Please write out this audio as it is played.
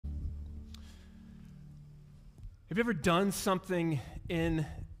Have you ever done something in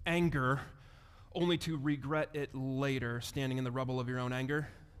anger only to regret it later, standing in the rubble of your own anger?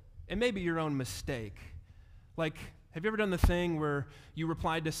 And maybe your own mistake. Like, have you ever done the thing where you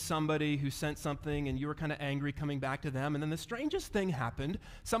replied to somebody who sent something and you were kind of angry coming back to them, and then the strangest thing happened.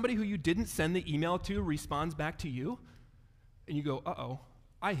 Somebody who you didn't send the email to responds back to you, and you go, uh-oh,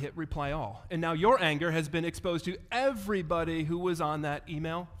 I hit reply all. And now your anger has been exposed to everybody who was on that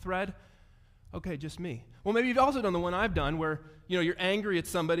email thread. Okay, just me. Well, maybe you've also done the one I've done where, you're angry at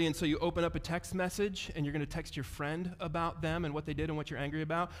somebody, and so you open up a text message, and you're going to text your friend about them and what they did and what you're angry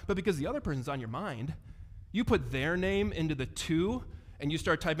about. But because the other person's on your mind, you put their name into the to, and you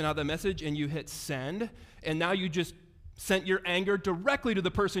start typing out that message, and you hit send, and now you just sent your anger directly to the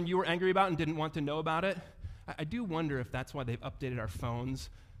person you were angry about and didn't want to know about it. I do wonder if that's why they've updated our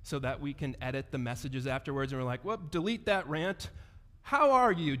phones so that we can edit the messages afterwards, and we're like, well, delete that rant. How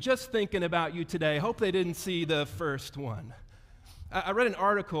are you? Just thinking about you today. Hope they didn't see the first one. I read an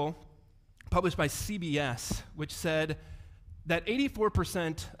article published by CBS which said that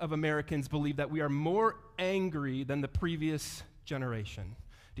 84% of Americans believe that we are more angry than the previous generation.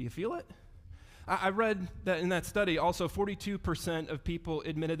 Do you feel it? I read that in that study also 42% of people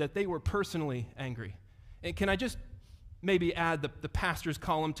admitted that they were personally angry. And can I just maybe add the pastor's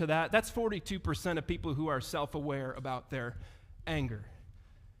column to that? That's 42% of people who are self-aware about their anger.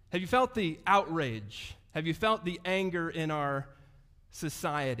 Have you felt the outrage? Have you felt the anger in our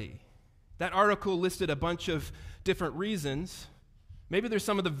society? That article listed a bunch of different reasons. Maybe there's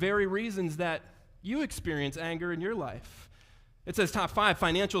some of the very reasons that you experience anger in your life. It says top 5,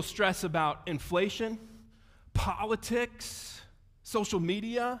 financial stress about inflation, politics, social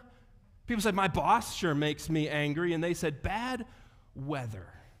media. People said, my boss sure makes me angry. And they said, bad weather.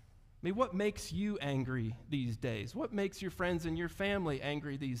 I mean, what makes you angry these days? What makes your friends and your family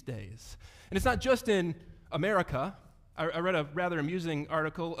angry these days? And it's not just in America. I read a rather amusing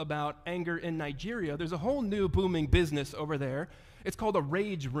article about anger in Nigeria. There's a whole new booming business over there. It's called a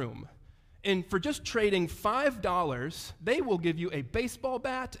rage room. And for just trading $5, they will give you a baseball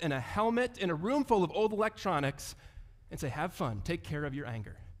bat and a helmet and a room full of old electronics and say, have fun, take care of your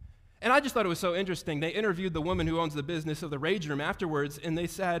anger. And I just thought it was so interesting. They interviewed the woman who owns the business of the rage room afterwards, and they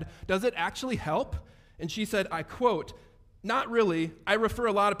said, does it actually help? And she said, I quote, not really. I refer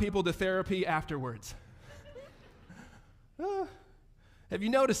a lot of people to therapy afterwards. Have you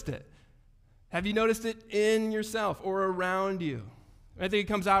noticed it? Have you noticed it in yourself or around you? I think it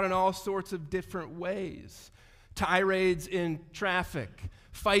comes out in all sorts of different ways. Tirades in traffic,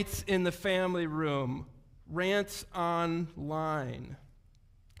 fights in the family room, rants online.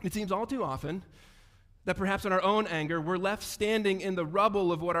 It seems all too often that perhaps in our own anger, we're left standing in the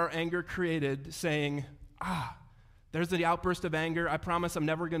rubble of what our anger created, saying, there's the outburst of anger. I promise I'm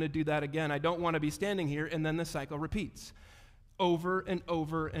never going to do that again. I don't want to be standing here. And then the cycle repeats over and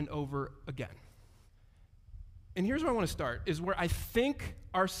over and over again. And here's where I want to start, is where I think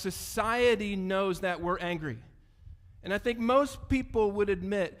our society knows that we're angry. And I think most people would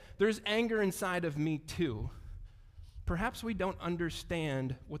admit there's anger inside of me too. Perhaps we don't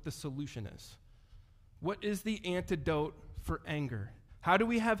understand what the solution is. What is the antidote for anger? How do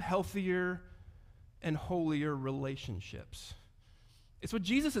we have healthier and holier relationships? It's what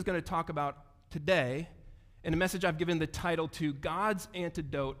Jesus is going to talk about today in a message I've given the title to God's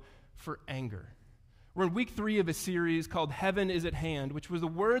Antidote for Anger. We're in week 3 of a series called Heaven is at Hand, which was the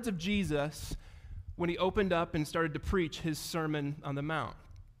words of Jesus when he opened up and started to preach his Sermon on the Mount.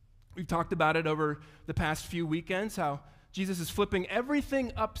 We've talked about it over the past few weekends, how Jesus is flipping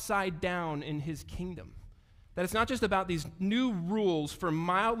everything upside down in his kingdom. That it's not just about these new rules for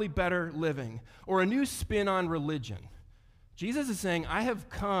mildly better living or a new spin on religion. Jesus is saying, I have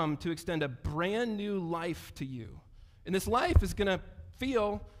come to extend a brand new life to you. And this life is going to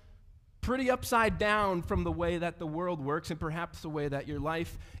feel pretty upside down from the way that the world works and perhaps the way that your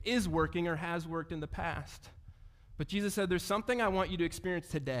life is working or has worked in the past. But Jesus said, there's something I want you to experience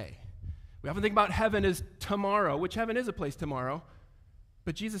today. We often think about heaven as tomorrow, which heaven is a place tomorrow.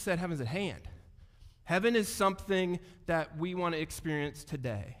 But Jesus said heaven's at hand. Heaven is something that we want to experience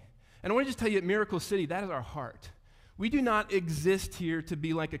today. And I want to just tell you at Miracle City, that is our heart. We do not exist here to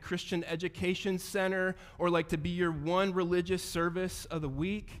be like a Christian education center or like to be your one religious service of the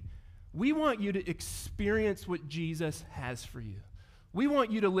week. We want you to experience what Jesus has for you. We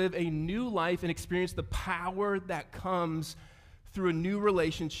want you to live a new life and experience the power that comes through a new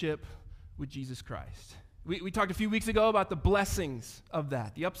relationship with Jesus Christ. We talked a few weeks ago about the blessings of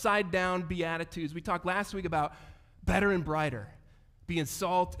that, the upside-down Beatitudes. We talked last week about better and brighter, being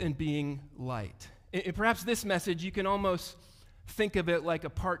salt and being light. And perhaps this message, you can almost think of it like a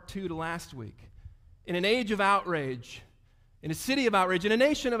part 2 to last week. In an age of outrage, in a city of outrage, in a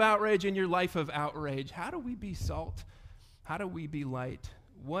nation of outrage, in your life of outrage, how do we be salt? How do we be light?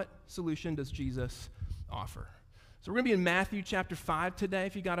 What solution does Jesus offer? So we're going to be in Matthew chapter 5 today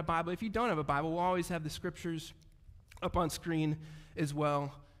if you got a Bible. If you don't have a Bible, we'll always have the scriptures up on screen as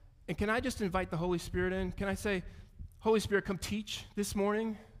well. And can I just invite the Holy Spirit in? Can I say, Holy Spirit, come teach this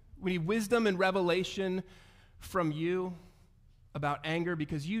morning? We need wisdom and revelation from you about anger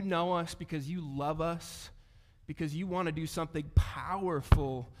because you know us, because you love us, because you want to do something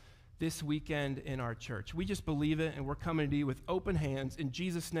powerful this weekend in our church. We just believe it, and we're coming to you with open hands. In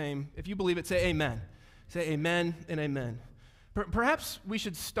Jesus' name, if you believe it, say amen. Say amen and amen. Perhaps we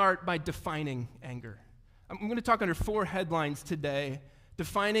should start by defining anger. I'm going to talk under 4 headlines today,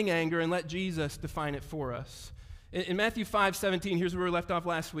 defining anger, and let Jesus define it for us. In Matthew 5:17, here's where we left off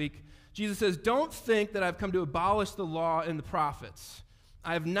last week. Jesus says, "Don't think that I've come to abolish the law and the prophets.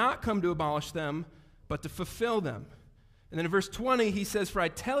 I have not come to abolish them, but to fulfill them." And then in verse 20, he says, "For I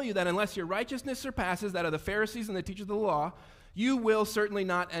tell you that unless your righteousness surpasses that of the Pharisees and the teachers of the law, you will certainly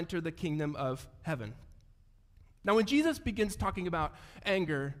not enter the kingdom of heaven." Now, when Jesus begins talking about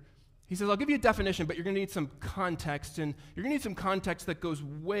anger, he says, I'll give you a definition, but you're going to need some context, and you're going to need some context that goes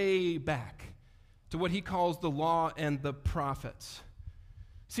way back to what he calls the law and the prophets.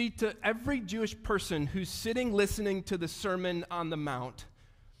 See, to every Jewish person who's sitting listening to the Sermon on the Mount,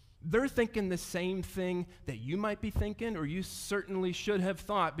 they're thinking the same thing that you might be thinking, or you certainly should have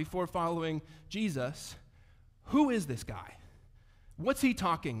thought before following Jesus. Who is this guy? What's he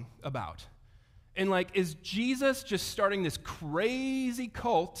talking about? And is Jesus just starting this crazy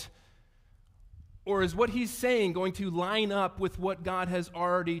cult, or is what he's saying going to line up with what God has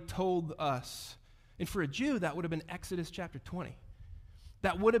already told us? And for a Jew, that would have been Exodus chapter 20.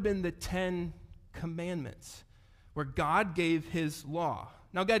 That would have been the 10 Commandments, where God gave his law.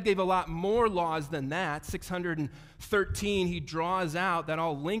 Now, God gave a lot more laws than that. 613 he draws out that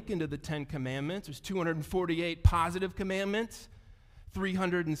all link into the 10 Commandments. There's 248 positive commandments,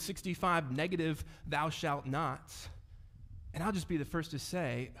 365 negative thou shalt nots. And I'll just be the first to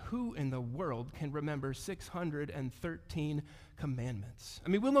say, who in the world can remember 613 commandments? I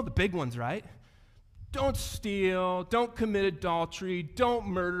mean, we'll know the big ones, right? Don't steal, don't commit adultery, don't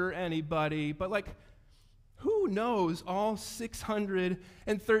murder anybody. But who knows all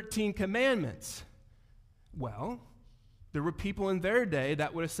 613 commandments? Well, there were people in their day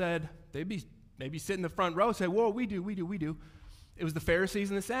that would have said, they'd be maybe sit in the front row and say, whoa, we do. It was the Pharisees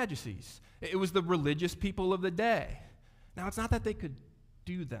and the Sadducees. It was the religious people of the day. Now, it's not that they could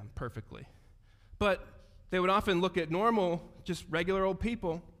do them perfectly, but they would often look at normal, just regular old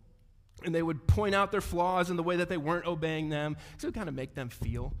people, and they would point out their flaws in the way that they weren't obeying them, so it would kind of make them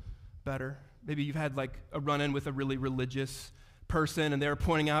feel better. Maybe you've had a run-in with a really religious person, and they were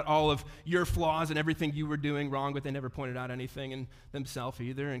pointing out all of your flaws and everything you were doing wrong, but they never pointed out anything in themselves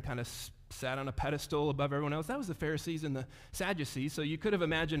either, and kind of sat on a pedestal above everyone else. That was the Pharisees and the Sadducees, so you could have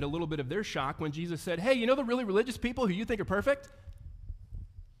imagined a little bit of their shock when Jesus said, hey, you know the really religious people who you think are perfect?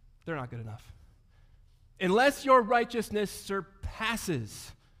 They're not good enough. Unless your righteousness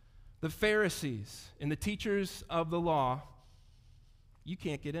surpasses the Pharisees and the teachers of the law, you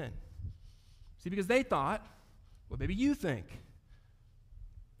can't get in. See, because they thought, well, maybe you think,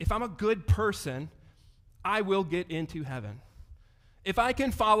 if I'm a good person, I will get into heaven. If I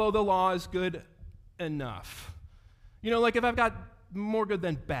can follow the laws good enough. If I've got more good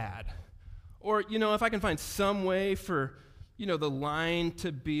than bad. Or, if I can find some way for, the line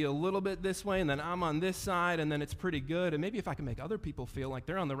to be a little bit this way, and then I'm on this side, and then it's pretty good. And maybe if I can make other people feel like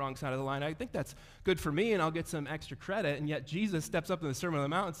they're on the wrong side of the line, I think that's good for me, and I'll get some extra credit. And yet Jesus steps up in the Sermon on the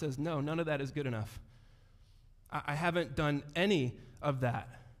Mount and says, no, none of that is good enough. I haven't done any of that.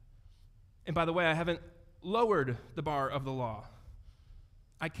 And by the way, I haven't lowered the bar of the law.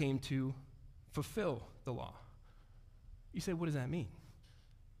 I came to fulfill the law. You say, what does that mean?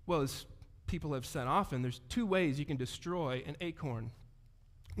 Well, as people have said often, there's 2 ways you can destroy an acorn.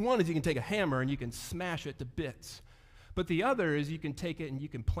 One is you can take a hammer and you can smash it to bits. But the other is you can take it and you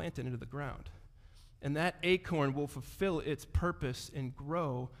can plant it into the ground. And that acorn will fulfill its purpose and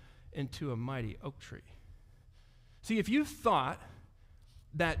grow into a mighty oak tree. See, if you thought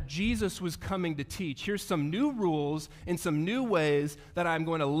that Jesus was coming to teach, here's some new rules in some new ways that I'm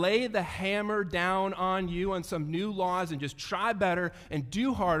going to lay the hammer down on you on some new laws and just try better and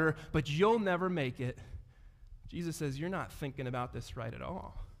do harder, but you'll never make it. Jesus says, you're not thinking about this right at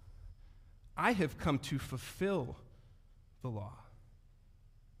all. I have come to fulfill the law.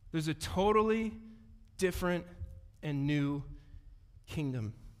 There's a totally different and new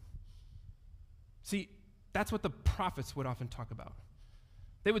kingdom. See, that's what the prophets would often talk about.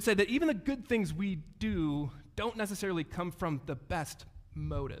 They would say that even the good things we do don't necessarily come from the best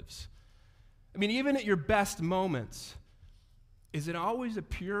motives. I mean, even at your best moments, is it always a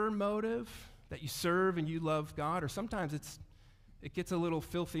pure motive that you serve and you love God? Or sometimes it gets a little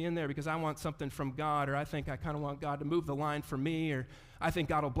filthy in there because I want something from God, or I think I kind of want God to move the line for me, or I think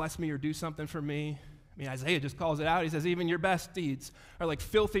God will bless me or do something for me. I mean, Isaiah just calls it out. He says, even your best deeds are like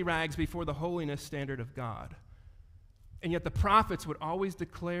filthy rags before the holiness standard of God. And yet the prophets would always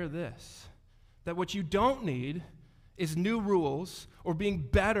declare this, that what you don't need is new rules or being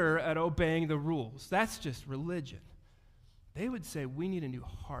better at obeying the rules. That's just religion. They would say, we need a new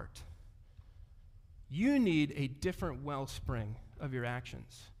heart. You need a different wellspring of your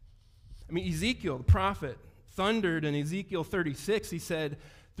actions. I mean, Ezekiel, the prophet, thundered in Ezekiel 36. He said,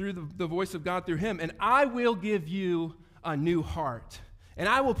 through the voice of God through him, and I will give you a new heart, and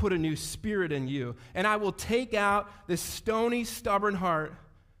I will put a new spirit in you, and I will take out this stony, stubborn heart,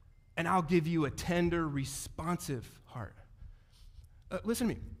 and I'll give you a tender, responsive heart. Listen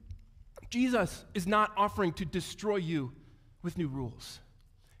to me. Jesus is not offering to destroy you with new rules.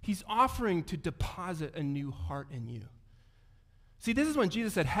 He's offering to deposit a new heart in you. See, this is when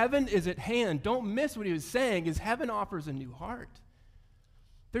Jesus said, heaven is at hand. Don't miss what he was saying, is heaven offers a new heart.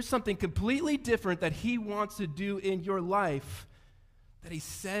 There's something completely different that he wants to do in your life that he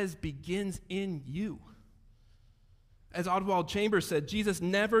says begins in you. As Oswald Chambers said, Jesus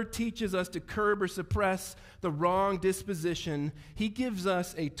never teaches us to curb or suppress the wrong disposition. He gives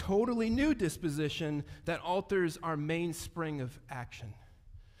us a totally new disposition that alters our mainspring of action.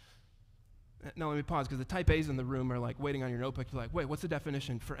 Now, let me pause, because the type A's in the room are like waiting on your notebook. You're like, wait, what's the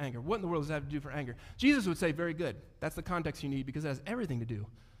definition for anger? What in the world does that have to do for anger? Jesus would say, very good. That's the context you need, because it has everything to do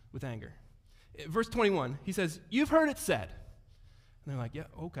with anger. Verse 21, he says, you've heard it said. And they're like, yeah,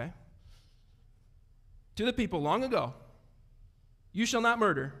 okay. To the people long ago, you shall not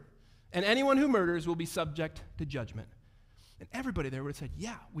murder, and anyone who murders will be subject to judgment. And everybody there would have said,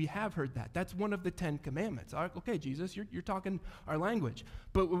 yeah, we have heard that. That's one of the 10 commandments. Okay, Jesus, you're talking our language.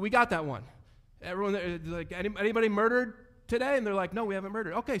 But we got that one. Everyone there, like, anybody murdered today? And they're like, no, we haven't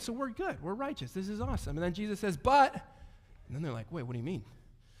murdered. Okay, so we're good. We're righteous. This is awesome. And then Jesus says, but, and then they're like, wait, what do you mean?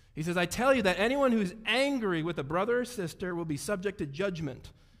 He says, I tell you that anyone who's angry with a brother or sister will be subject to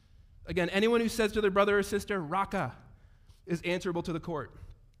judgment. Again, anyone who says to their brother or sister, Raka, is answerable to the court.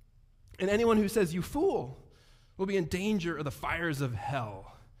 And anyone who says, you fool, will be in danger of the fires of hell.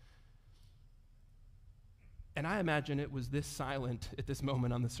 And I imagine it was this silent at this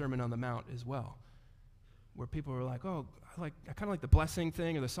moment on the Sermon on the Mount as well, where people were like, oh, I kind of like the blessing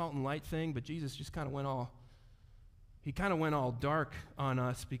thing or the salt and light thing, but Jesus just kind of went all dark on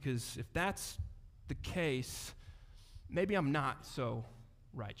us, because if that's the case, maybe I'm not so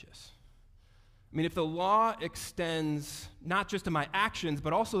righteous. I mean, if the law extends not just to my actions,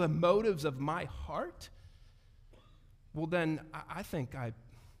 but also the motives of my heart, well, then I think I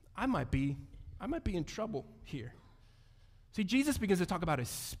might be in trouble here. See, Jesus begins to talk about a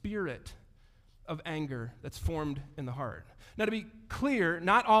spirit of anger that's formed in the heart. Now, to be clear,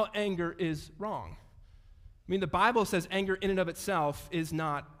 not all anger is wrong. I mean, the Bible says anger in and of itself is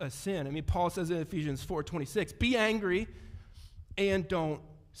not a sin. I mean, Paul says in Ephesians 4:26, be angry and don't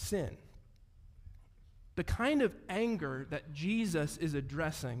sin. The kind of anger that Jesus is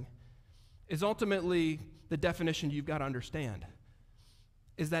addressing is ultimately the definition you've got to understand,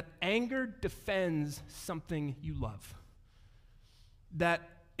 is that anger defends something you love. That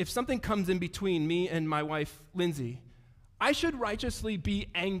if something comes in between me and my wife, Lindsay, I should righteously be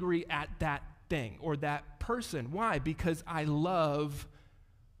angry at that thing or that person. Why? Because I love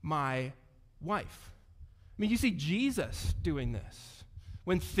my wife. I mean, you see Jesus doing this.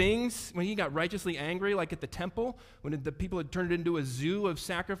 When he got righteously angry, like at the temple, when the people had turned it into a zoo of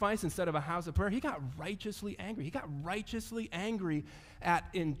sacrifice instead of a house of prayer, he got righteously angry. He got righteously angry at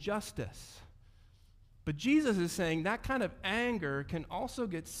injustice. But Jesus is saying that kind of anger can also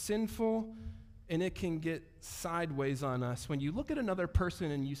get sinful, and it can get sideways on us when you look at another person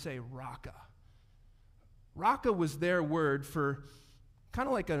and you say, Raka. Raka was their word for kind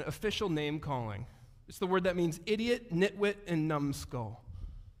of like an official name calling. It's the word that means idiot, nitwit, and numbskull.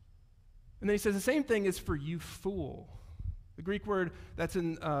 And then he says the same thing is for you fool. The Greek word that's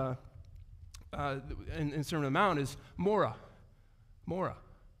in Sermon on the Mount is mora. Mora.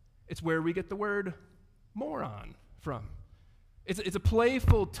 It's where we get the word moron from. It's a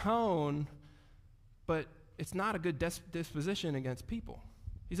playful tone, but it's not a good disposition against people.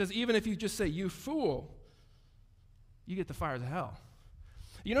 He says even if you just say you fool, you get the fires of hell.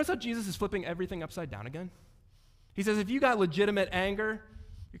 You notice how Jesus is flipping everything upside down again? He says if you got legitimate anger,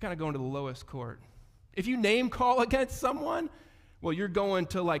 you're kind of going to the lowest court. If you name call against someone, Well, you're going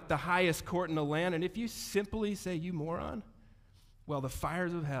to like the highest court in the land, and if you simply say, you moron, well, the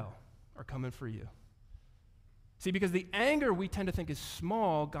fires of hell are coming for you. See, because the anger we tend to think is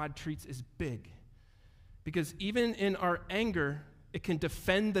small, God treats as big. Because even in our anger, it can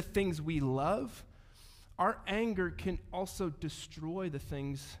defend the things we love. Our anger can also destroy the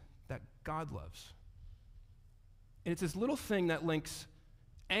things that God loves. And it's this little thing that links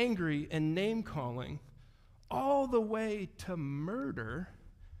angry and name-calling all the way to murder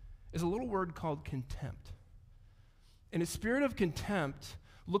is a little word called contempt. And a spirit of contempt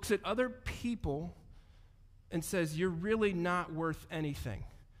looks at other people and says, you're really not worth anything.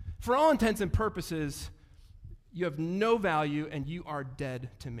 For all intents and purposes, you have no value and you are dead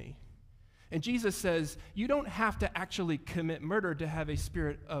to me. And Jesus says, you don't have to actually commit murder to have a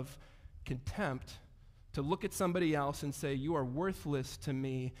spirit of contempt, to look at somebody else and say, you are worthless to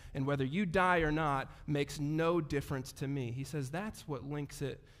me, and whether you die or not makes no difference to me. He says that's what links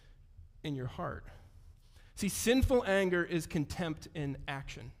it in your heart. See, sinful anger is contempt in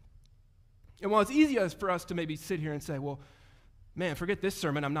action. And while it's easy for us to maybe sit here and say, well, man, forget this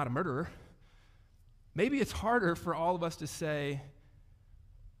sermon, I'm not a murderer, maybe it's harder for all of us to say,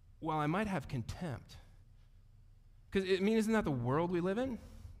 well, I might have contempt. Because, isn't that the world we live in?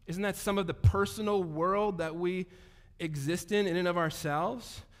 Isn't that some of the personal world that we exist in and of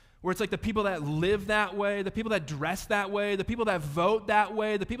ourselves? Where it's like the people that live that way, the people that dress that way, the people that vote that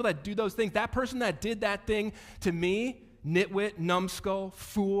way, the people that do those things, that person that did that thing to me, nitwit, numbskull,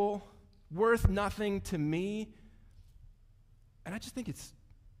 fool, worth nothing to me. And I just think it's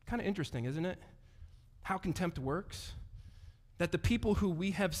kind of interesting, isn't it? How contempt works. That the people who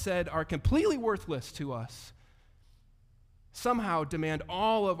we have said are completely worthless to us somehow demand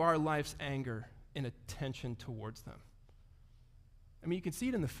all of our life's anger and attention towards them. You can see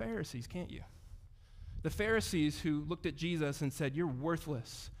it in the Pharisees, can't you? The Pharisees who looked at Jesus and said, you're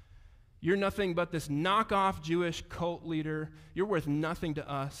worthless. You're nothing but this knockoff Jewish cult leader. You're worth nothing to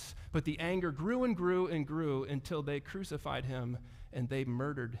us. But the anger grew and grew and grew until they crucified him and they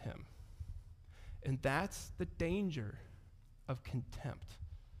murdered him. And that's the danger of contempt.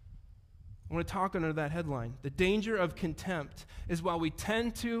 I want to talk under that headline. The danger of contempt is while we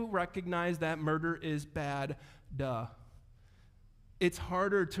tend to recognize that murder is bad, it's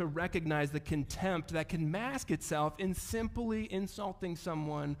harder to recognize the contempt that can mask itself in simply insulting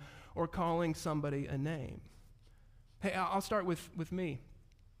someone or calling somebody a name. Hey, I'll start with me.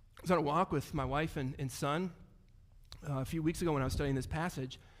 I was on a walk with my wife and son a few weeks ago when I was studying this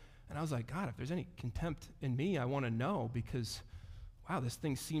passage, and I was like, God, if there's any contempt in me, I want to know, because wow, this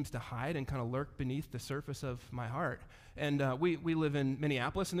thing seems to hide and kind of lurk beneath the surface of my heart. And we live in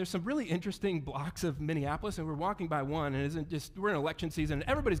Minneapolis, and there's some really interesting blocks of Minneapolis, and we're walking by one, and we're in election season, and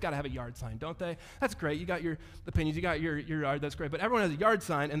everybody's got to have a yard sign, don't they? That's great. You got your opinions, you got your yard, that's great. But everyone has a yard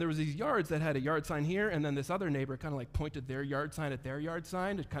sign, and there was these yards that had a yard sign here, and then this other neighbor kind of like pointed their yard sign at their yard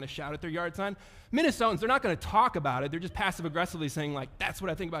sign to kind of shout at their yard sign. Minnesotans, they're not going to talk about it. They're just passive-aggressively saying, like, that's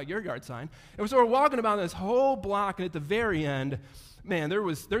what I think about your yard sign. And so we're walking about this whole block, and at the very end, man,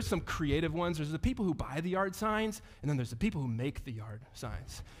 there's some creative ones. There's the people who buy the yard signs, and then there's the people who make the yard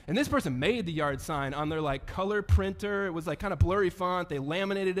signs. And this person made the yard sign on their like color printer. It was like kind of blurry font. They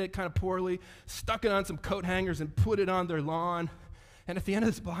laminated it kind of poorly, stuck it on some coat hangers, and put it on their lawn. And at the end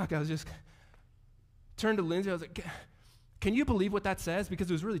of this block, I was just turned to Lindsay. I was like, can you believe what that says? Because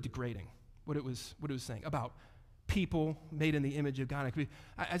it was really degrading what it was saying about people made in the image of God.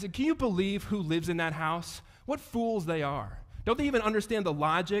 I said, can you believe who lives in that house? What fools they are. Don't they even understand the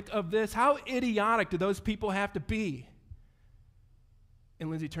logic of this? How idiotic do those people have to be? And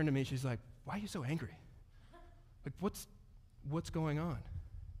Lindsay turned to me, she's like, why are you so angry? Like, what's going on?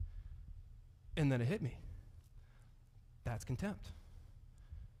 And then it hit me. That's contempt.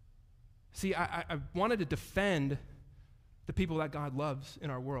 See, I wanted to defend the people that God loves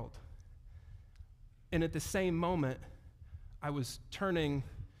in our world. And at the same moment, I was turning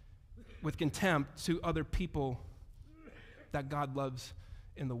with contempt to other people that God loves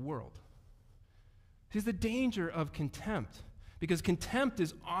in the world. Here's the danger of contempt, because contempt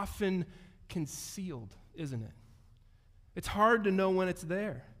is often concealed, isn't it? It's hard to know when it's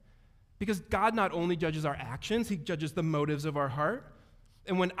there, because God not only judges our actions, he judges the motives of our heart.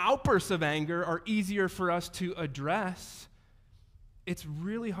 And when outbursts of anger are easier for us to address, it's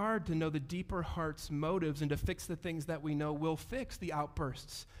really hard to know the deeper heart's motives and to fix the things that we know will fix the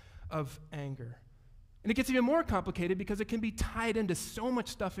outbursts of anger. And it gets even more complicated because it can be tied into so much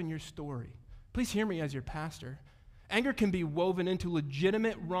stuff in your story. Please hear me as your pastor. Anger can be woven into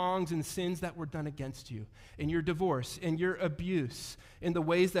legitimate wrongs and sins that were done against you, in your divorce, in your abuse, in the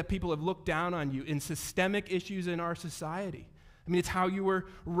ways that people have looked down on you, in systemic issues in our society. I mean, it's how you were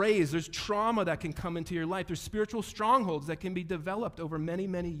raised. There's trauma that can come into your life. There's spiritual strongholds that can be developed over many,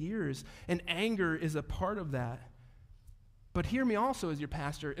 many years, and anger is a part of that. But hear me also as your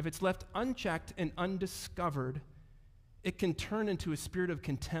pastor, if it's left unchecked and undiscovered, it can turn into a spirit of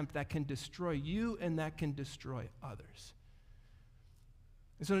contempt that can destroy you and that can destroy others.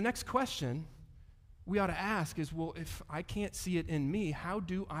 And so the next question we ought to ask is, well, if I can't see it in me, how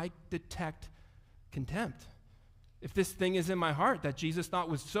do I detect contempt? If this thing is in my heart that Jesus thought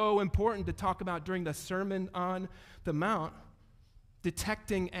was so important to talk about during the Sermon on the Mount,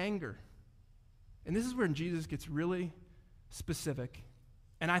 detecting anger. And this is where Jesus gets really specific,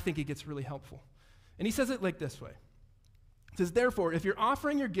 and I think he gets really helpful. And he says it like this way. It says, therefore, if you're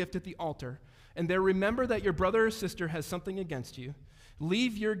offering your gift at the altar, and there remember that your brother or sister has something against you,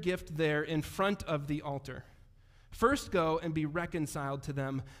 leave your gift there in front of the altar. First go and be reconciled to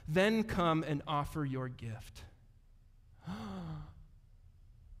them, then come and offer your gift.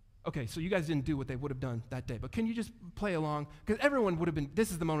 Okay, so you guys didn't do what they would have done that day, but can you just play along? Because everyone would have been,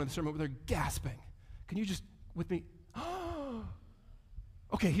 this is the moment of the sermon where they're gasping. Can you just, with me?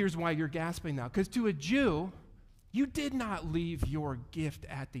 Okay, here's why you're gasping now. Because to a Jew, you did not leave your gift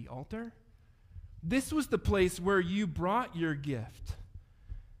at the altar. This was the place where you brought your gift.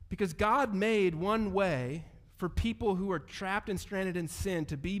 Because God made one way for people who are trapped and stranded in sin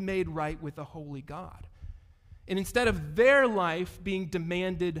to be made right with a holy God. And instead of their life being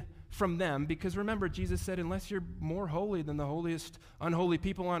demanded from them, because remember, Jesus said, unless you're more holy than the holiest unholy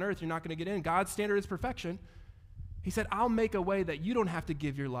people on earth, you're not going to get in. God's standard is perfection. He said, I'll make a way that you don't have to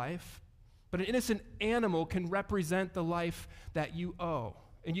give your life, but an innocent animal can represent the life that you owe.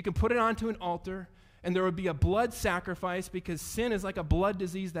 And you can put it onto an altar, and there would be a blood sacrifice because sin is like a blood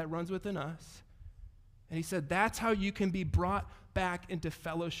disease that runs within us. And he said, that's how you can be brought back into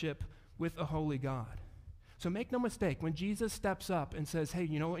fellowship with a holy God. So make no mistake, when Jesus steps up and says, hey,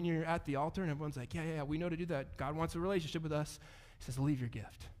 you know, when you're at the altar and everyone's like, yeah, we know to do that. God wants a relationship with us. He says, leave your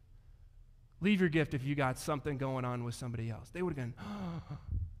gift. Leave your gift if you got something going on with somebody else. They would have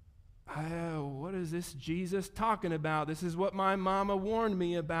gone, what is this Jesus talking about? This is what my mama warned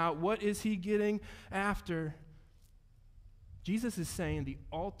me about. What is he getting after? Jesus is saying the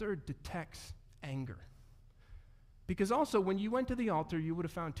altar detects anger. Because also, when you went to the altar, you would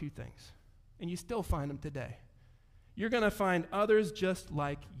have found two things. And you still find them today. You're going to find others just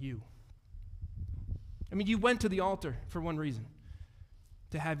like you. I mean, you went to the altar for one reason.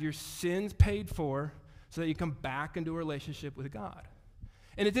 To have your sins paid for so that you come back into a relationship with God.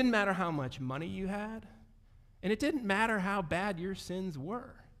 And it didn't matter how much money you had. And it didn't matter how bad your sins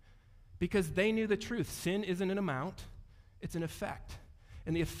were. Because they knew the truth. Sin isn't an amount, it's an effect.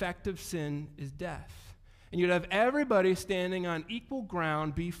 And the effect of sin is death. And you'd have everybody standing on equal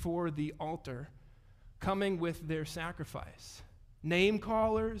ground before the altar, coming with their sacrifice. Name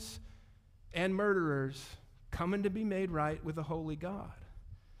callers and murderers coming to be made right with a holy God.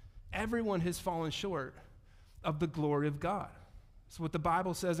 Everyone has fallen short of the glory of God. That's what the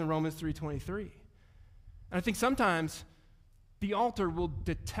Bible says in Romans 3:23. And I think sometimes the altar will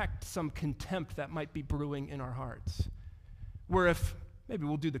detect some contempt that might be brewing in our hearts. Where if maybe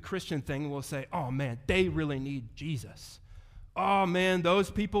we'll do the Christian thing and we'll say, oh man, they really need Jesus. Oh man,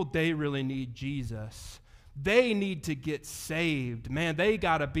 those people, they really need Jesus. They need to get saved. Man, they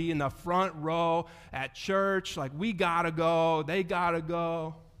got to be in the front row at church. Like, we got to go. They got to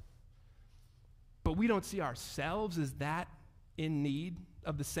go. But we don't see ourselves as that in need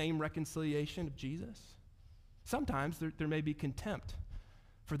of the same reconciliation of Jesus. Sometimes there may be contempt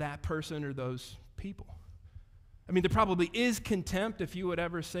for that person or those people. I mean, there probably is contempt if you would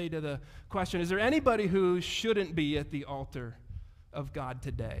ever say to the question, is there anybody who shouldn't be at the altar of God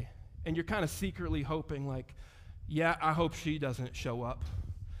today? And you're kind of secretly hoping like, yeah, I hope she doesn't show up.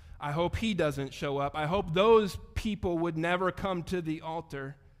 I hope he doesn't show up. I hope those people would never come to the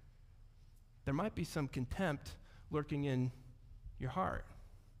altar. There might be some contempt lurking in your heart.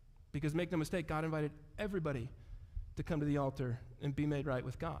 Because make no mistake, God invited everybody to come to the altar and be made right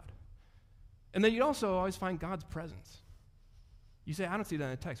with God. And then you'd also always find God's presence. You say, I don't see that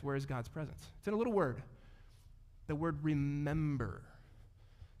in the text. Where is God's presence? It's in a little word. The word remember.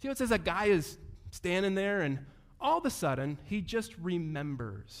 See what it says? That guy is standing there and all of a sudden he just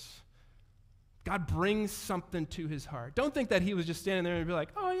remembers. God brings something to his heart. Don't think that he was just standing there and be like,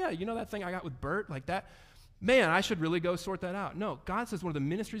 oh yeah, you know that thing I got with Bert? Like that? Man, I should really go sort that out. No, God says one of the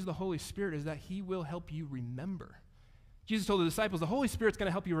ministries of the Holy Spirit is that he will help you remember. Jesus told the disciples, the Holy Spirit's going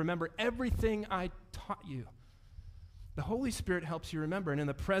to help you remember everything I taught you. The Holy Spirit helps you remember. And in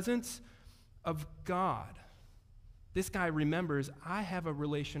the presence of God, this guy remembers, I have a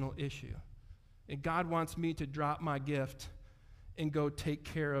relational issue. And God wants me to drop my gift and go take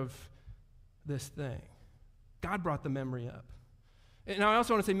care of this thing. God brought the memory up. And I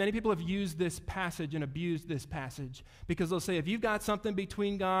also want to say many people have used this passage and abused this passage because they'll say, if you've got something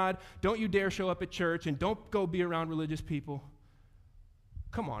between God, don't you dare show up at church and don't go be around religious people.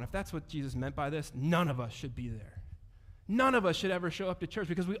 Come on, if that's what Jesus meant by this, none of us should be there. None of us should ever show up to church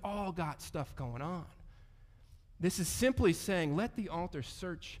because we all got stuff going on. This is simply saying, let the altar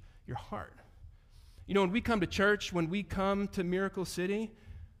search your heart. You know, when we come to church, when we come to Miracle City,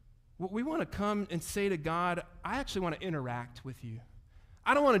 we want to come and say to God, I actually want to interact with you.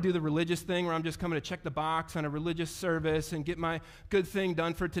 I don't want to do the religious thing where I'm just coming to check the box on a religious service and get my good thing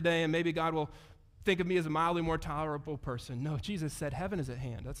done for today, and maybe God will think of me as a mildly more tolerable person. No, Jesus said, heaven is at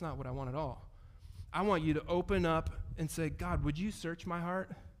hand. That's not what I want at all. I want you to open up and say, God, would you search my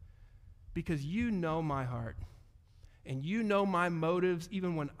heart? Because you know my heart, and you know my motives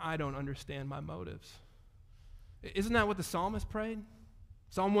even when I don't understand my motives. Isn't that what the psalmist prayed?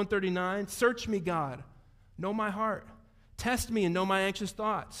 Psalm 139, search me, God, know my heart. Test me and know my anxious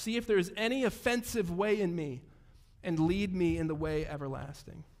thoughts. See if there is any offensive way in me, and lead me in the way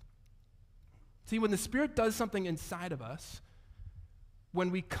everlasting. See, when the Spirit does something inside of us, when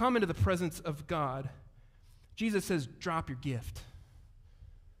we come into the presence of God, Jesus says, drop your gift.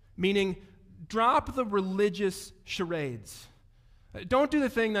 Meaning, drop the religious charades. Don't do the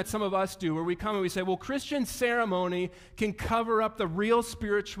thing that some of us do where we come and we say, well, Christian ceremony can cover up the real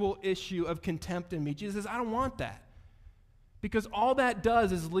spiritual issue of contempt in me. Jesus says, I don't want that. Because all that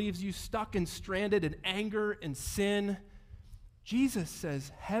does is leaves you stuck and stranded in anger and sin. Jesus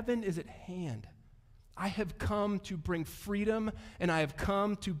says, heaven is at hand. I have come to bring freedom, and I have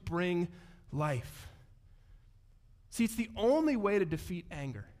come to bring life. See, it's the only way to defeat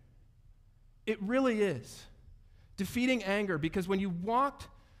anger. It really is. Defeating anger, because when you walked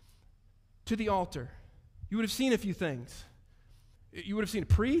to the altar, you would have seen a few things. You would have seen a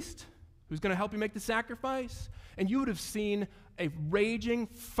priest who's going to help you make the sacrifice, and you would have seen a raging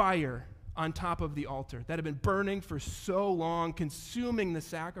fire on top of the altar that had been burning for so long, consuming the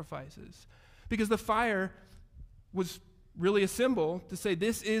sacrifices. Because the fire was really a symbol to say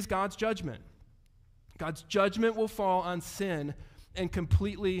this is God's judgment. God's judgment will fall on sin and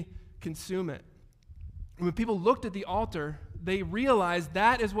completely consume it. And when people looked at the altar, they realized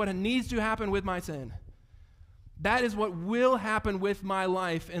that is what needs to happen with my sin. That is what will happen with my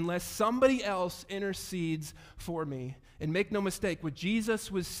life unless somebody else intercedes for me. And make no mistake, what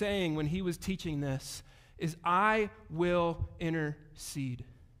Jesus was saying when he was teaching this is, I will intercede.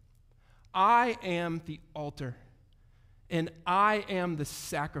 I am the altar, and I am the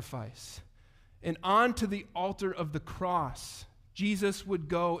sacrifice. And onto the altar of the cross, Jesus would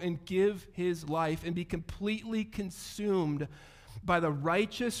go and give his life and be completely consumed by the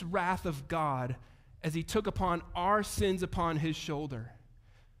righteous wrath of God as he took upon our sins upon his shoulder.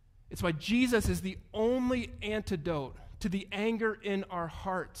 It's why Jesus is the only antidote to the anger in our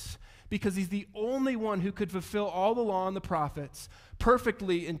hearts, because he's the only one who could fulfill all the law and the prophets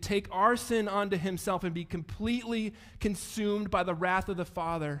perfectly and take our sin onto himself and be completely consumed by the wrath of the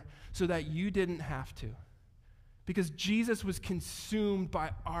Father so that you didn't have to. Because Jesus was consumed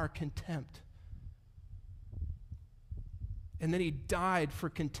by our contempt. And then he died for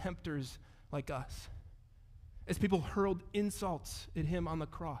contemptors like us. As people hurled insults at him on the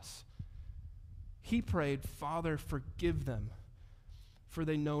cross, he prayed, Father, forgive them, for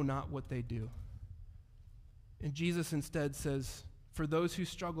they know not what they do. And Jesus instead says, for those who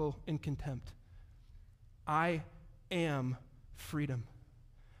struggle in contempt, I am freedom.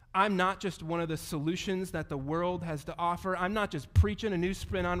 I'm not just one of the solutions that the world has to offer. I'm not just preaching a new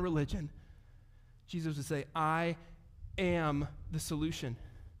spin on religion. Jesus would say, I am the solution.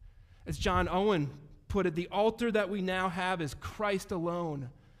 As John Owen put it, the altar that we now have is Christ alone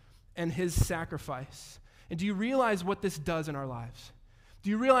and his sacrifice. And do you realize what this does in our lives? Do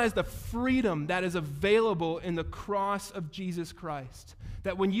you realize the freedom that is available in the cross of Jesus Christ?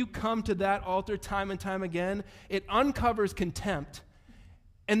 That when you come to that altar time and time again, it uncovers contempt,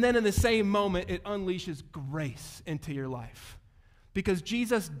 and then in the same moment, it unleashes grace into your life. Because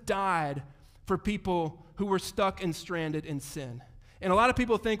Jesus died for people who were stuck and stranded in sin. And a lot of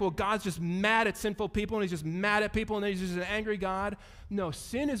people think, well, God's just mad at sinful people, and he's just mad at people, and he's just an angry God. No,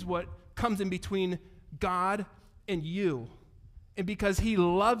 sin is what comes in between God and you. And because he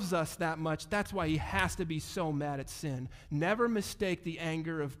loves us that much, that's why he has to be so mad at sin. Never mistake the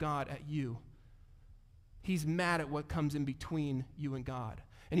anger of God at you. He's mad at what comes in between you and God.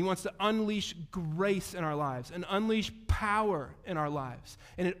 And he wants to unleash grace in our lives and unleash power in our lives.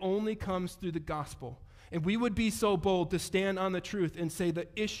 And it only comes through the gospel. And we would be so bold to stand on the truth and say the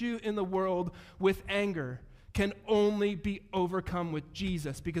issue in the world with anger can only be overcome with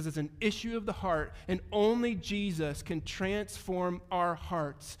Jesus because it's an issue of the heart, and only Jesus can transform our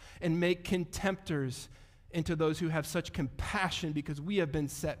hearts and make contemptors into those who have such compassion because we have been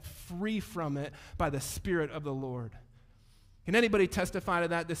set free from it by the Spirit of the Lord. Can anybody testify to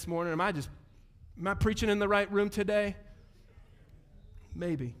that this morning? Am I preaching in the right room today?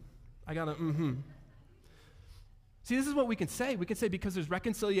 Maybe. I got to, See, this is what we can say. We can say because there's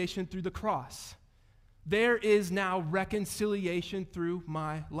reconciliation through the cross. There is now reconciliation through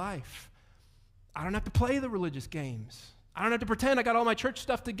my life. I don't have to play the religious games. I don't have to pretend I got all my church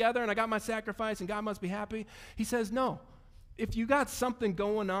stuff together and I got my sacrifice and God must be happy. He says, no. If you got something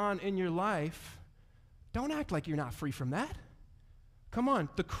going on in your life, don't act like you're not free from that. Come on,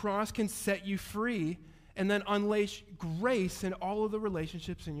 the cross can set you free and then unleash grace in all of the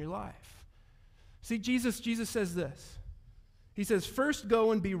relationships in your life. See, Jesus says this. He says, first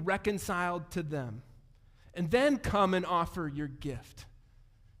go and be reconciled to them, and then come and offer your gift.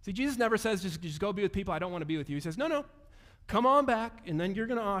 See, Jesus never says, just go be with people I don't want to be with you. He says, no, come on back, and then you're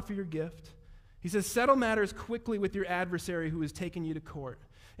going to offer your gift. He says, settle matters quickly with your adversary who is taking you to court,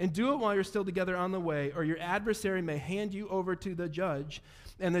 and do it while you're still together on the way, or your adversary may hand you over to the judge,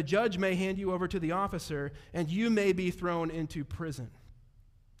 and the judge may hand you over to the officer, and you may be thrown into prison.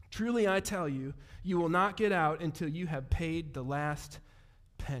 Truly, I tell you, you will not get out until you have paid the last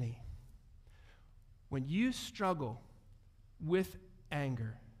penny. When you struggle with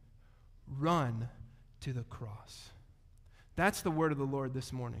anger, run to the cross. That's the word of the Lord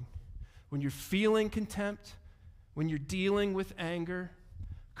this morning. When you're feeling contempt, when you're dealing with anger,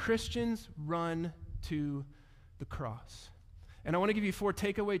 Christians run to the cross. And I want to give you 4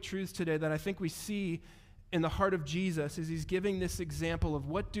 takeaway truths today that I think we see in the heart of Jesus as he's giving this example of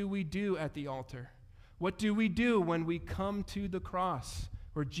what do we do at the altar? What do we do when we come to the cross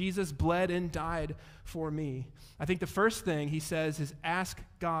where Jesus bled and died for me? I think the first thing he says is ask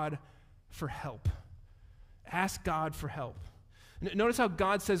God for help. Ask God for help. Notice how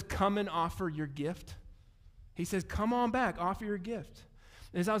God says, come and offer your gift. He says, come on back, offer your gift.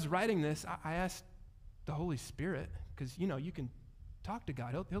 And as I was writing this, I asked the Holy Spirit, because, you can talk to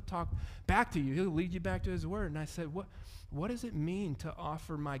God. He'll talk back to you. He'll lead you back to his word. And I said, what does it mean to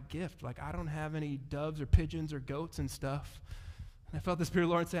offer my gift? Like, I don't have any doves or pigeons or goats and stuff. And I felt the Spirit of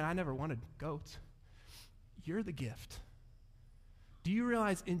the Lord saying, I never wanted goats. You're the gift. Do you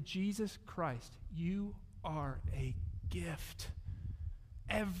realize in Jesus Christ, you are a gift?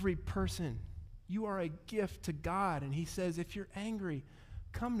 Every person, you are a gift to God. And he says, if you're angry,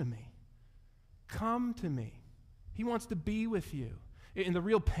 come to me. Come to me. He wants to be with you. In the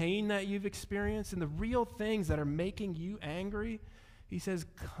real pain that you've experienced, in the real things that are making you angry, he says,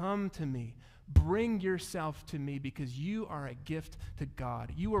 come to me. Bring yourself to me because you are a gift to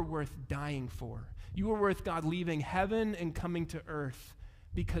God. You are worth dying for. You are worth God leaving heaven and coming to earth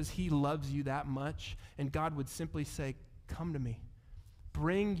because he loves you that much. And God would simply say, come to me.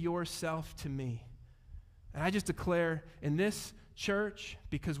 Bring yourself to me. And I just declare in this church,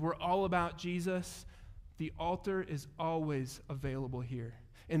 because we're all about Jesus, the altar is always available here.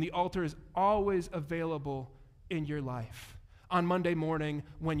 And the altar is always available in your life. On Monday morning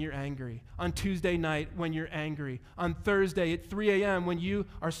when you're angry. On Tuesday night when you're angry. On Thursday at 3 a.m. when you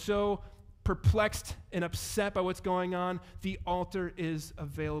are so perplexed and upset by what's going on, the altar is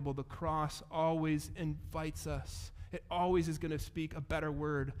available. The cross always invites us. It always is going to speak a better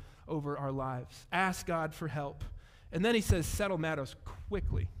word over our lives. Ask God for help. And then he says, settle matters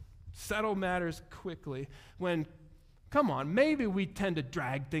quickly. Settle matters quickly. When, come on, maybe we tend to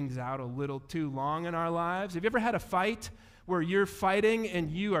drag things out a little too long in our lives. Have you ever had a fight where you're fighting and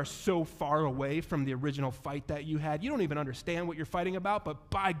you are so far away from the original fight that you had? You don't even understand what you're fighting about, but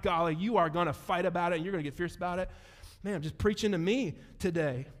by golly, you are going to fight about it and you're going to get fierce about it. Man, I'm just preaching to me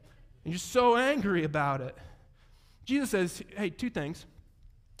today. And you're so angry about it. Jesus says, hey, 2 things.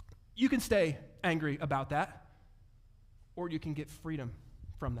 You can stay angry about that, or you can get freedom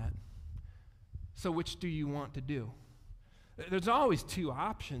from that. So which do you want to do? There's always 2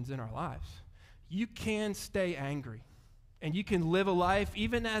 options in our lives. You can stay angry, and you can live a life,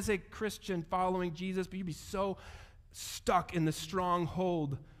 even as a Christian following Jesus, but you'd be so stuck in the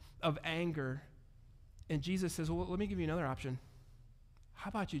stronghold of anger. And Jesus says, well, let me give you another option. How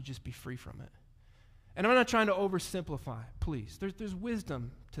about you just be free from it? And I'm not trying to oversimplify, please. There's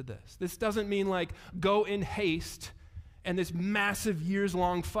wisdom to this. This doesn't mean like go in haste and this massive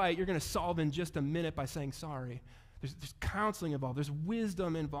years-long fight you're going to solve in just a minute by saying sorry. There's counseling involved. There's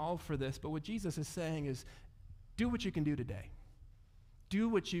wisdom involved for this. But what Jesus is saying is do what you can do today. Do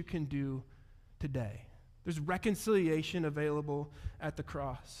what you can do today. There's reconciliation available at the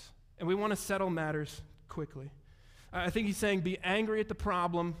cross. And we want to settle matters quickly. I think he's saying be angry at the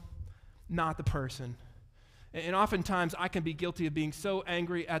problem, not the person. And oftentimes I can be guilty of being so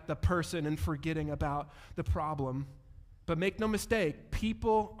angry at the person and forgetting about the problem. But make no mistake,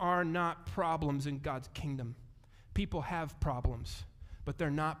 people are not problems in God's kingdom. People have problems, but they're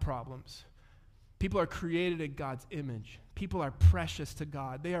not problems. People are created in God's image. People are precious to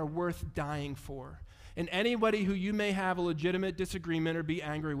God. They are worth dying for. And anybody who you may have a legitimate disagreement or be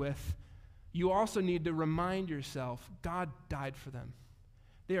angry with, you also need to remind yourself, God died for them.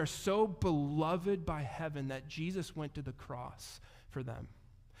 They are so beloved by heaven that Jesus went to the cross for them.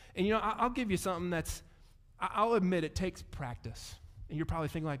 And I'll give you something I'll admit it takes practice. And you're probably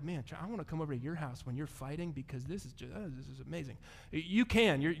thinking like, man, I want to come over to your house when you're fighting because this is amazing. You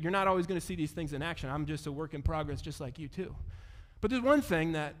can. You're not always going to see these things in action. I'm just a work in progress just like you too. But there's one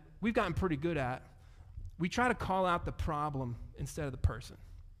thing that we've gotten pretty good at. We try to call out the problem instead of the person.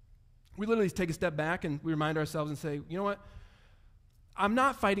 We literally take a step back and we remind ourselves and say, you know what? I'm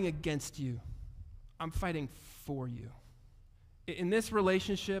not fighting against you. I'm fighting for you. In this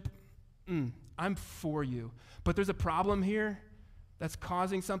relationship, I'm for you. But there's a problem here that's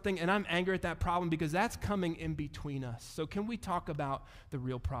causing something, and I'm angry at that problem because that's coming in between us. So can we talk about the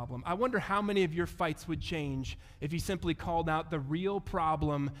real problem? I wonder how many of your fights would change if you simply called out the real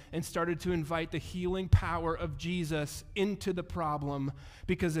problem and started to invite the healing power of Jesus into the problem.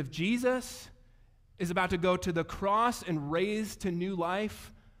 Because if Jesus is about to go to the cross and raise to new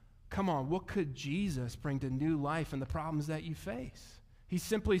life, come on, what could Jesus bring to new life in the problems that you face? He's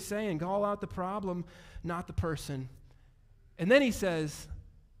simply saying, call out the problem, not the person. And then he says,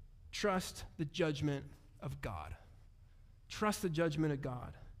 trust the judgment of God. Trust the judgment of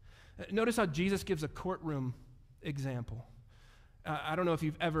God. Notice how Jesus gives a courtroom example. I don't know if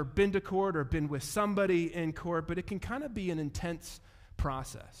you've ever been to court or been with somebody in court, but it can kind of be an intense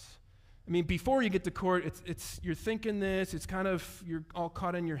process. I mean, before you get to court, it's you're thinking this, you're all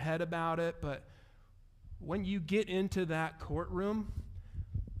caught in your head about it, but when you get into that courtroom,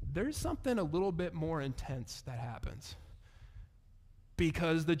 there's something a little bit more intense that happens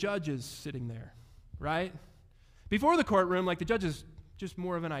because the judge is sitting there, right? Before the courtroom, the judge is just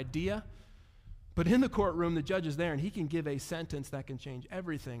more of an idea, but in the courtroom, the judge is there and he can give a sentence that can change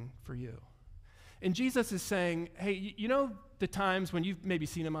everything for you. And Jesus is saying, hey, you know the times when you've maybe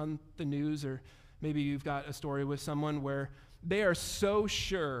seen him on the news or maybe you've got a story with someone where they are so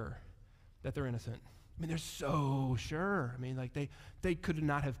sure that they're innocent. I mean, they're so sure. I mean, they could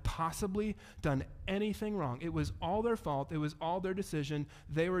not have possibly done anything wrong. It was all their fault. It was all their decision.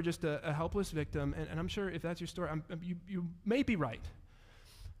 They were just a helpless victim. And I'm sure if that's your story, you may be right.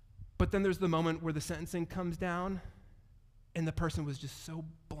 But then there's the moment where the sentencing comes down and the person was just so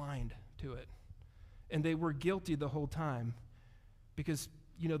blind to it. And they were guilty the whole time because,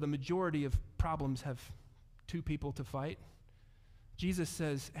 the majority of problems have two people to fight. Jesus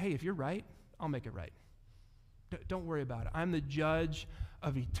says, hey, if you're right, I'll make it right. Don't worry about it. I'm the judge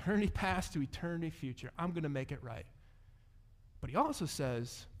of eternity past to eternity future. I'm going to make it right. But he also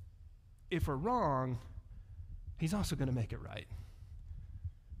says, if we're wrong, he's also going to make it right.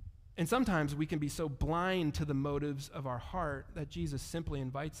 And sometimes we can be so blind to the motives of our heart that Jesus simply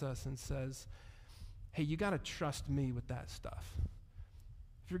invites us and says, hey, you got to trust me with that stuff.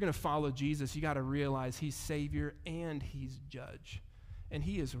 If you're going to follow Jesus, you got to realize he's Savior and he's judge. And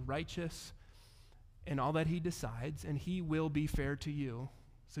he is righteous in all that he decides, and he will be fair to you.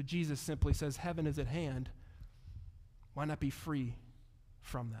 So Jesus simply says, heaven is at hand. Why not be free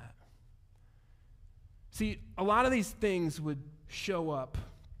from that? See, a lot of these things would show up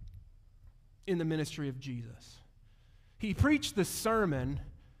in the ministry of Jesus. He preached the sermon,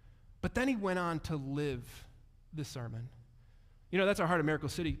 but then he went on to live the sermon. That's our Heart of Miracle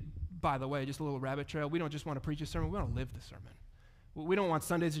City, by the way, just a little rabbit trail. We don't just want to preach a sermon, we want to live the sermon. We don't want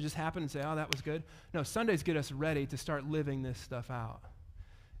Sundays to just happen and say, oh, that was good. No, Sundays get us ready to start living this stuff out.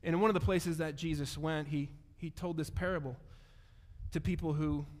 And in one of the places that Jesus went, he told this parable to people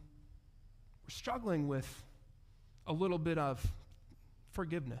who were struggling with a little bit of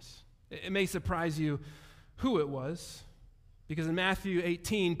forgiveness. It may surprise you who it was, because in Matthew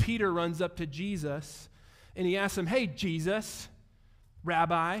 18, Peter runs up to Jesus and he asks him, hey, Jesus,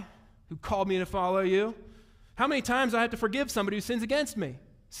 Rabbi, who called me to follow you, how many times do I have to forgive somebody who sins against me?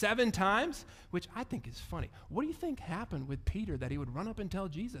 7 times? Which I think is funny. What do you think happened with Peter that he would run up and tell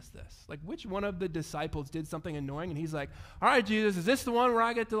Jesus this? Which one of the disciples did something annoying and he's like, all right, Jesus, is this the one where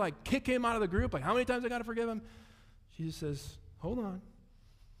I get to kick him out of the group? How many times I got to forgive him? Jesus says, hold on.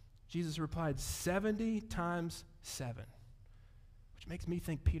 Jesus replied, 70 times 7. which makes me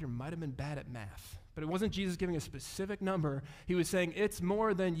think Peter might have been bad at math. But it wasn't Jesus giving a specific number. He was saying, it's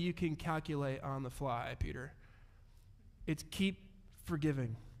more than you can calculate on the fly, Peter. It's keep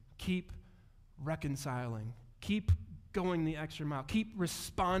forgiving, keep reconciling, keep going the extra mile, keep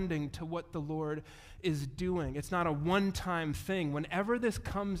responding to what the Lord is doing. It's not a one-time thing. Whenever this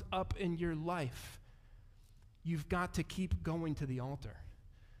comes up in your life, you've got to keep going to the altar.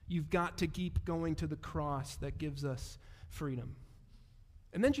 You've got to keep going to the cross that gives us freedom.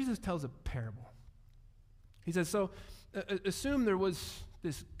 And then Jesus tells a parable. He says, so assume there was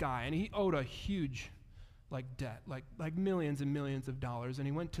this guy, and he owed a huge debt, like millions and millions of dollars, and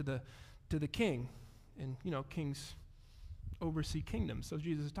he went to the king, and kings oversee kingdoms. So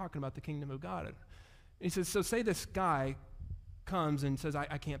Jesus is talking about the kingdom of God. And he says, so say this guy comes and says,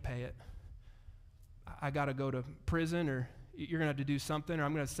 I can't pay it. I got to go to prison, or you're going to have to do something, or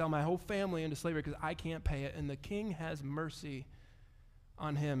I'm going to sell my whole family into slavery because I can't pay it. And the king has mercy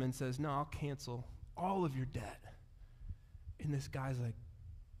on him and says, no, I'll cancel all of your debt. And this guy's like,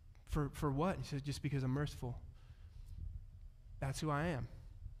 for what? He says, just because I'm merciful. That's who I am.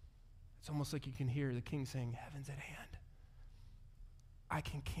 It's almost like you can hear the king saying, heaven's at hand. I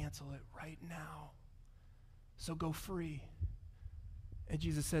can cancel it right now. So go free. And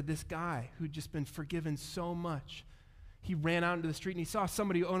Jesus said, this guy who'd just been forgiven so much, he ran out into the street and he saw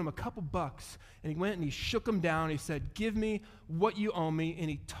somebody who owed him a couple bucks, and he went and he shook him down. He said, give me what you owe me, and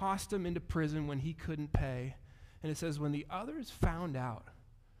he tossed him into prison when he couldn't pay. And it says, when the others found out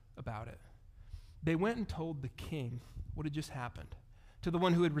about it, they went and told the king what had just happened to the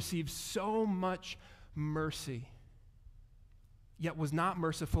one who had received so much mercy, yet was not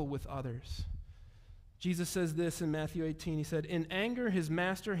merciful with others. Jesus says this in Matthew 18. He said, in anger, his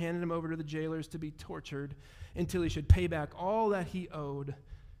master handed him over to the jailers to be tortured until he should pay back all that he owed.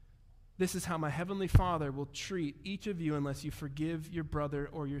 This is how my heavenly Father will treat each of you unless you forgive your brother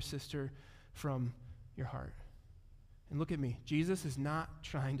or your sister from your heart. And look at me. Jesus is not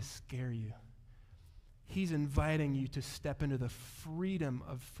trying to scare you. He's inviting you to step into the freedom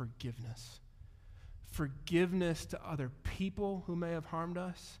of forgiveness. Forgiveness to other people who may have harmed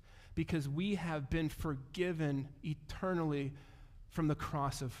us, because we have been forgiven eternally from the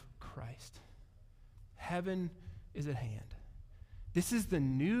cross of Christ. Heaven is at hand. This is the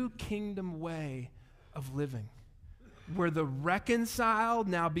new kingdom way of living, where the reconciled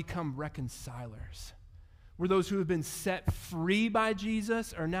now become reconcilers, where those who have been set free by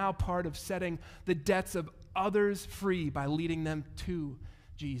Jesus are now part of setting the debts of others free by leading them to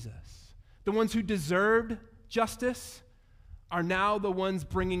Jesus. The ones who deserved justice are now the ones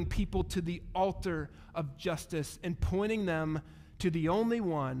bringing people to the altar of justice and pointing them to the only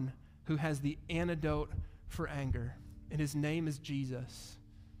one who has the antidote for anger. And his name is Jesus.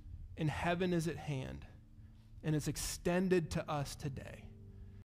 And heaven is at hand. And it's extended to us today.